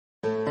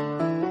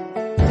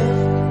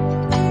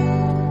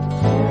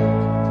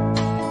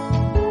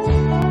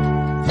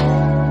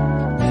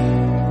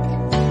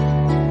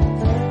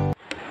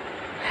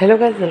Hello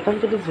guys, welcome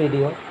to this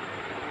video.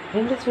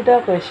 In this video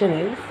our question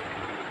is,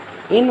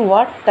 in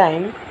what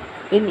time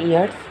in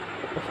years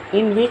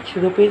in which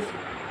rupees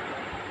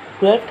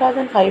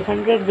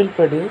 12,500 will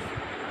produce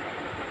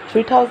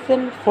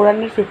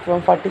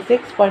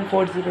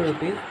 3,446.40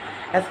 rupees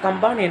as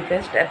compound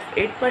interest at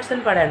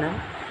 8% per annum,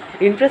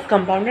 interest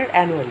compounded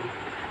annually.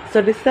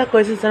 So this is the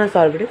question and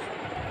solve this.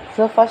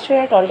 So first we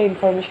write all the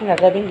information that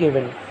have been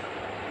given.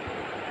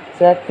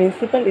 So that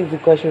principal is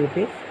equal to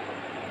rupees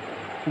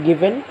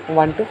given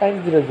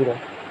 12500.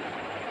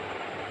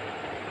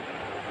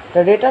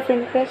 The rate of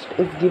interest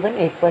is given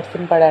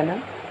 8% per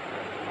annum.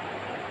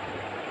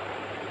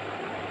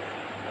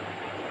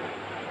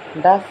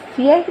 The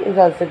CI is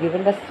also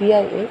given. The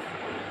CI is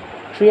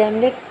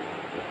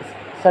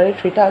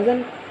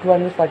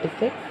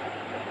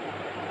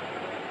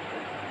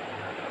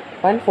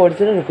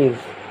 3,246.40 rupees.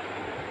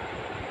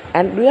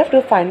 And we have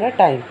to find the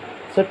time.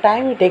 So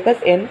time will take us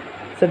n.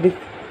 So we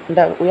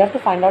have to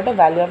find out the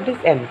value of this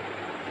n.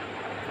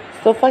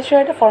 So first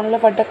write the formula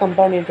for the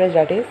compound interest,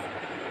 that is,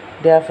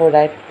 therefore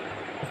write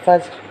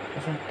first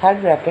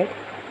third bracket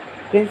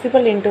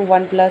principal into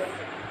 1 plus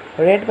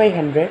rate by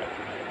 100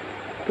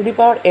 to the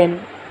power n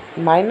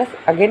minus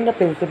again the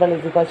principal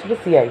is equal to the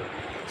CI.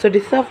 So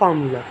this is the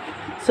formula.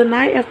 So now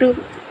I have to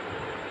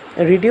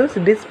reduce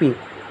this p.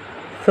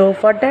 So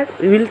for that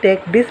we will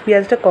take this p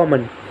as the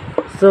common.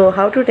 So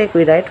how to take?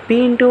 We write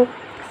p into,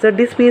 so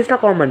this p is the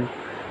common,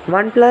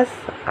 1 plus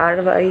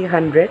r by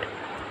 100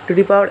 to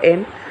the power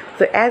n.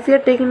 So as we are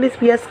taking this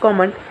p as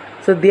common,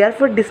 so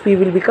therefore this p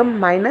will become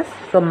minus,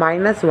 so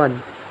minus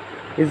 1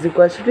 is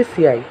equal to the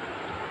CI.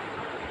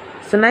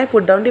 So now I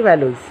put down the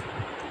values.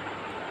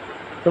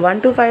 So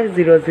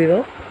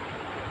 12500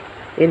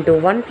 into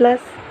 1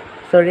 plus,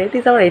 so rate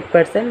is our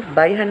 8%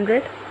 by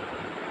 100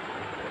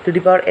 to the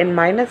power n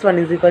minus 1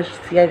 is equal to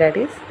CI, that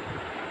is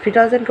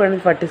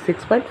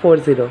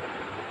 3,246.40.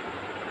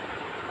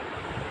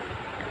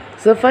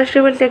 So first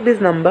we will take this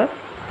number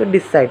to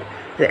this side.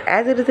 So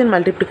as it is in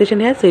multiplication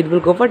here, so it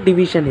will go for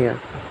division here.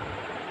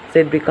 So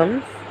it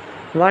becomes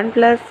 1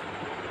 plus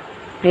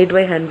 8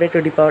 by 100 to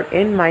the power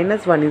n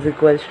minus 1 is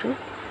equal to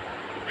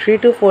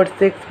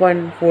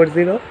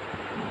 3246.40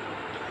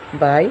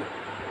 by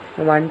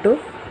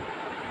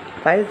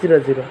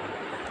 12500.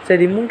 So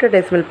remove the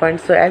decimal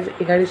point. So as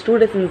it has two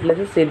decimal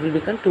places, so it will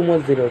become two more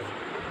zeros.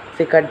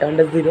 So cut down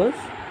the zeros.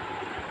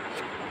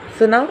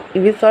 So now we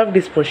will solve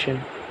this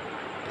portion.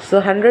 So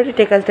 100 we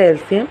take as the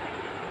LCM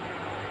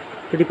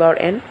to the power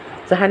n.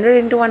 So 100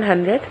 into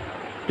 100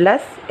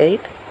 plus 8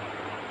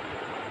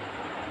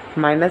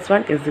 minus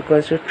 1 is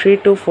equal to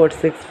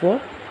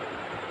 32464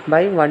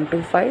 by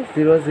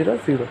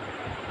 125000.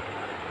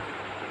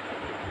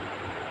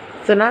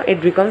 So now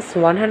it becomes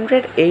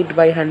 108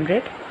 by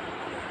 100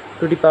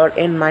 to the power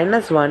n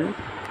minus 1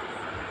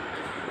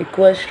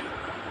 equals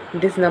to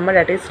this number,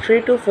 that is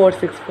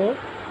 32464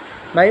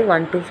 by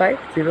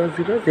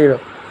 125000.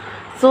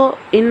 So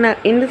in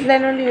this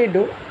line only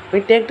we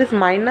take this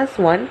minus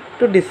 1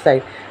 to this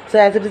side. So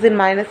as it is in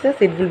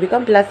minuses, it will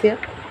become plus here.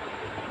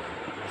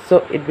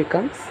 So it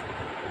becomes,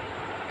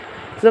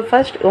 so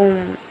first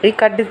we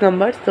cut this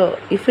number. So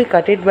if we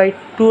cut it by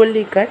 2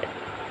 only, cut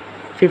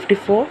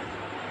 54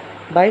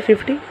 by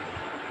 50.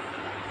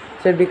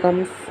 So it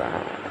becomes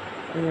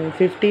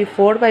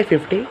 54 by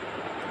 50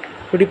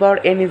 to the power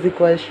n is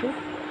equal to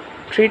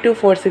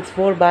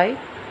 32464 by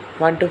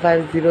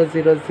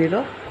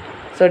 125000.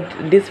 So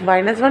this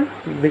minus 1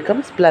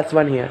 becomes plus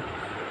 1 here.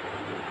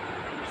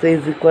 So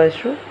is equal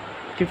to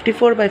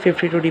 54 by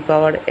 50 to the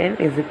power n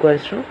is equal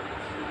to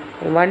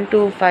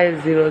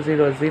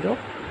 12500.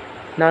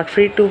 Now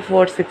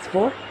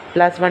 32464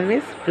 plus 1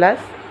 is plus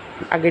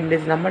again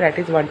this number, that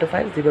is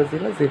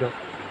 12500.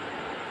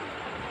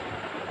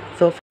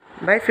 So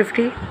by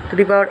 50 to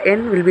the power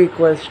n will be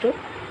equals to,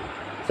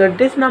 so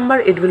this number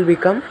it will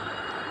become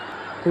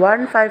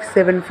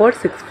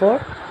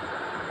 157464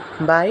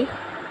 by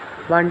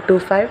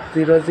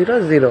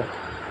 12500.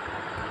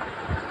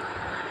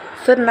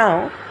 So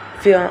now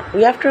we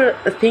have to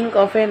think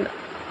of a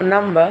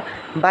number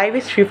by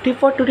which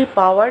 54 to the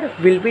power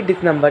will be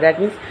this number, that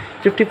means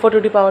 54 to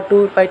the power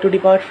 2 by 2 to the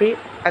power 3.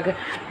 Again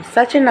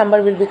such a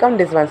number will become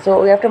this one. So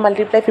we have to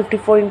multiply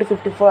 54 into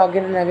 54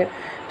 again and again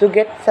to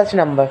get such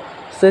number.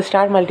 So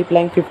start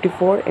multiplying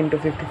 54 into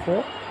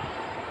 54,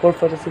 4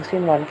 4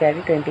 16, 1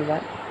 carry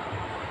 21.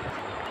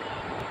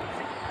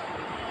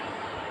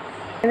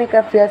 And if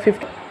we have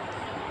 50.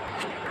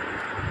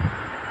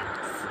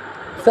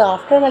 So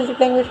after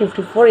multiplying with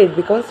 54, it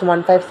becomes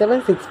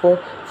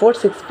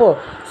 15764,464.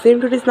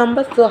 Same to this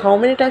number. So how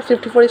many times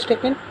 54 is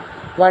taken?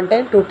 1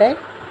 time, 2 times,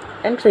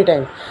 and 3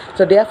 times.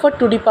 So therefore 2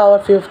 to the power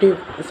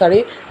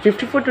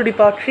 54 to the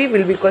power 3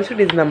 will be equal to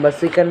this number.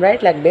 So you can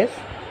write like this,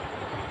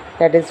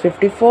 that is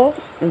 54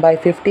 by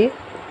 50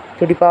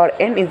 to the power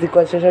n is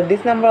equal to, so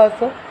this number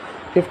also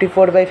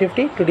 54 by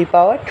 50 to the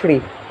power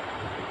 3.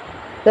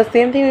 The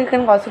same thing you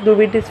can also do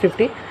with this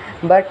 50,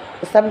 but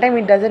sometimes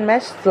it doesn't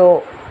match,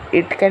 so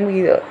it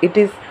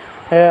is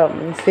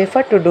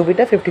safer to do with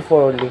the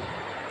 54 only.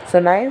 So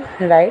now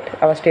write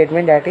our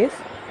statement, that is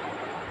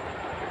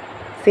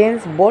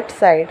since both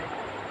side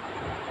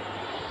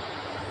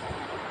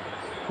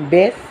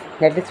base,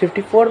 that is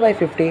 54 by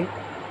 50,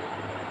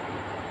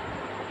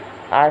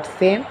 are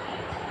same,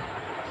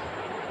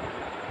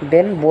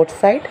 then both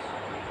side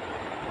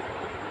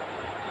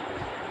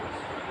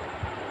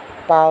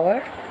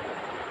power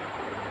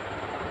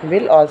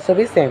will also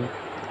be same.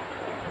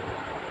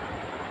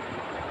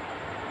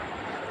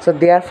 So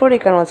therefore you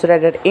can also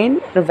write that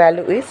n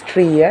value is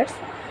 3 years,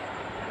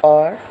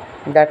 or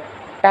that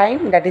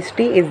time, that is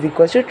t, is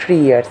equal to 3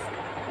 years.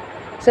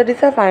 So this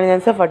is the final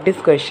answer for this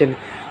question.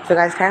 So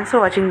guys, thanks for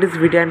watching this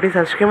video and please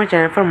subscribe my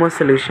channel for more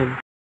solution.